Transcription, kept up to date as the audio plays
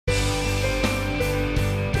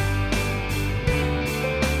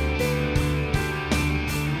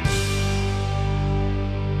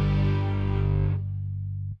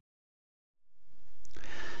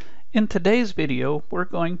In today's video, we're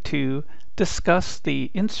going to discuss the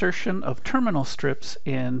insertion of terminal strips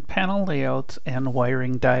in panel layouts and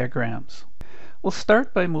wiring diagrams. We'll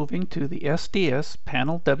start by moving to the SDS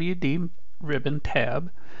Panel WD ribbon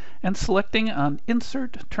tab and selecting on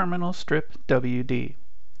Insert Terminal Strip WD.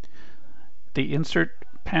 The Insert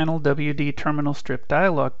Panel WD Terminal Strip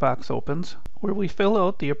dialog box opens, where we fill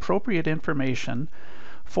out the appropriate information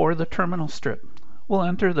for the terminal strip. We'll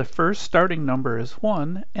enter the first starting number as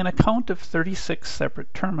 1 and a count of 36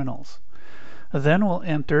 separate terminals. Then we'll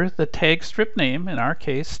enter the tag strip name, in our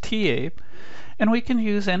case TA, and we can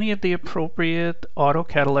use any of the appropriate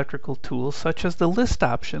AutoCAD electrical tools such as the list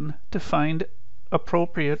option to find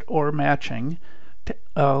appropriate or matching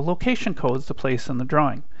location codes to place in the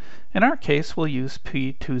drawing. In our case, we'll use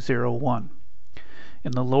P201.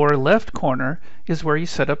 In the lower left corner is where you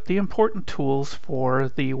set up the important tools for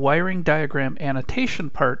the wiring diagram annotation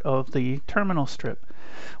part of the terminal strip.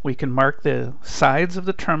 We can mark the sides of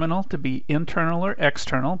the terminal to be internal or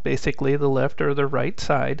external, basically the left or the right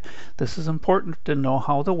side. This is important to know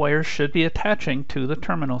how the wires should be attaching to the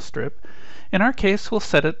terminal strip. In our case, we'll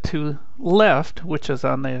set it to left, which is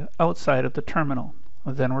on the outside of the terminal.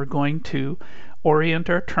 Then we're going to orient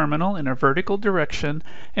our terminal in a vertical direction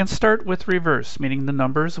and start with reverse, meaning the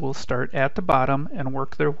numbers will start at the bottom and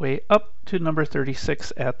work their way up to number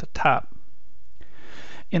 36 at the top.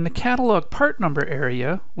 In the catalog part number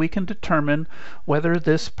area, we can determine whether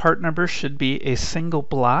this part number should be a single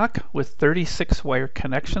block with 36 wire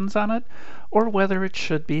connections on it, or whether it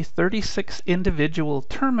should be 36 individual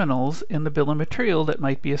terminals in the bill of material that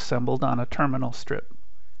might be assembled on a terminal strip.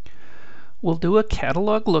 We'll do a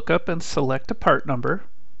catalog lookup and select a part number.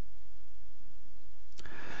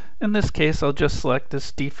 In this case, I'll just select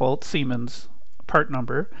this default Siemens part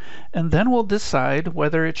number, and then we'll decide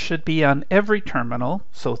whether it should be on every terminal,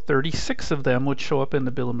 so 36 of them would show up in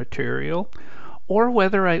the bill of material, or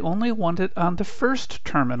whether I only want it on the first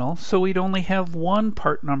terminal, so we'd only have one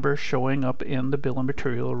part number showing up in the bill of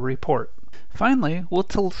material report. Finally,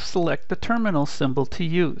 we'll select the terminal symbol to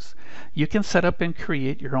use. You can set up and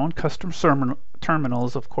create your own custom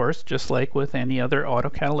terminals, of course, just like with any other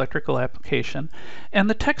AutoCAD electrical application. And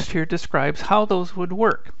the text here describes how those would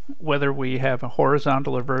work, whether we have a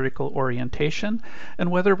horizontal or vertical orientation,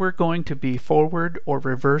 and whether we're going to be forward or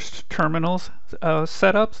reversed terminals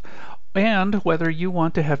setups, and whether you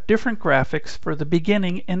want to have different graphics for the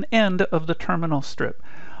beginning and end of the terminal strip.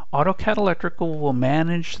 AutoCAD Electrical will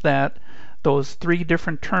manage those three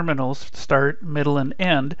different terminals, start, middle, and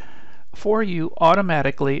end, for you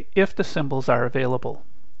automatically if the symbols are available.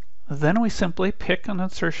 Then we simply pick an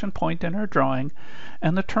insertion point in our drawing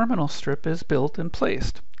and the terminal strip is built and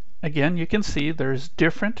placed. Again, you can see there's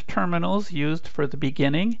different terminals used for the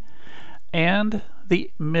beginning and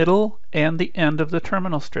the middle and the end of the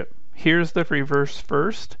terminal strip. Here's the reverse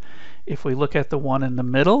first. If we look at the one in the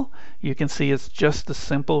middle, you can see it's just the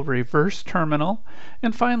simple reverse terminal.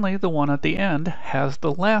 And finally, the one at the end has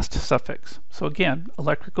the last suffix. So again,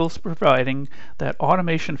 electrical is providing that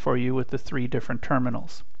automation for you with the three different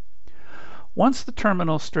terminals. Once the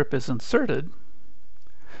terminal strip is inserted,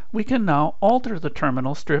 we can now alter the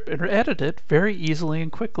terminal strip and edit it very easily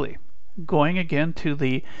and quickly. Going again to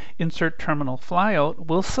the Insert Terminal flyout,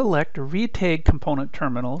 we'll select Retag Component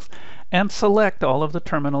Terminals and select all of the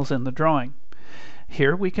terminals in the drawing.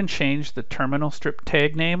 Here we can change the terminal strip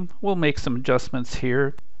tag name. We'll make some adjustments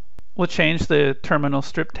here. We'll change the terminal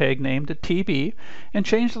strip tag name to TB and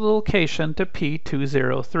change the location to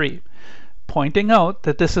P203. Pointing out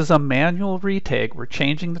that this is a manual retag. We're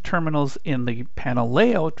changing the terminals in the panel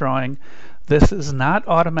layout drawing. This does not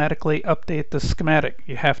automatically update the schematic.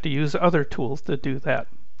 You have to use other tools to do that.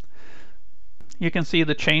 You can see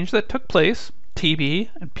the change that took place, TB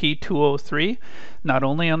and P203, not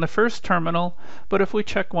only on the first terminal, but if we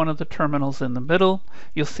check one of the terminals in the middle,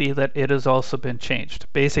 you'll see that it has also been changed.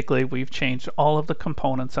 Basically, we've changed all of the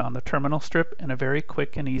components on the terminal strip in a very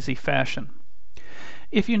quick and easy fashion.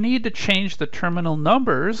 If you need to change the terminal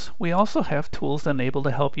numbers, we also have tools enabled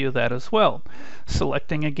to help you with that as well.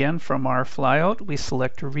 Selecting again from our flyout, we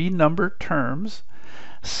select Renumber Terms,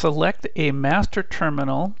 select a master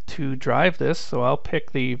terminal to drive this, so I'll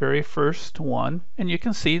pick the very first one, and you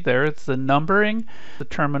can see there it's the numbering, the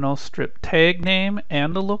terminal strip tag name,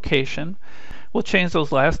 and the location. We'll change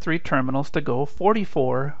those last three terminals to go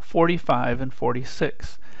 44, 45, and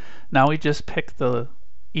 46. Now we just pick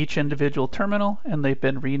each individual terminal and they've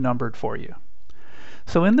been renumbered for you.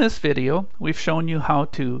 So in this video, we've shown you how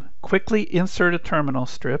to quickly insert a terminal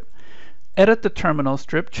strip, edit the terminal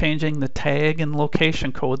strip, changing the tag and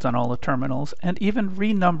location codes on all the terminals, and even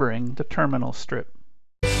renumbering the terminal strip.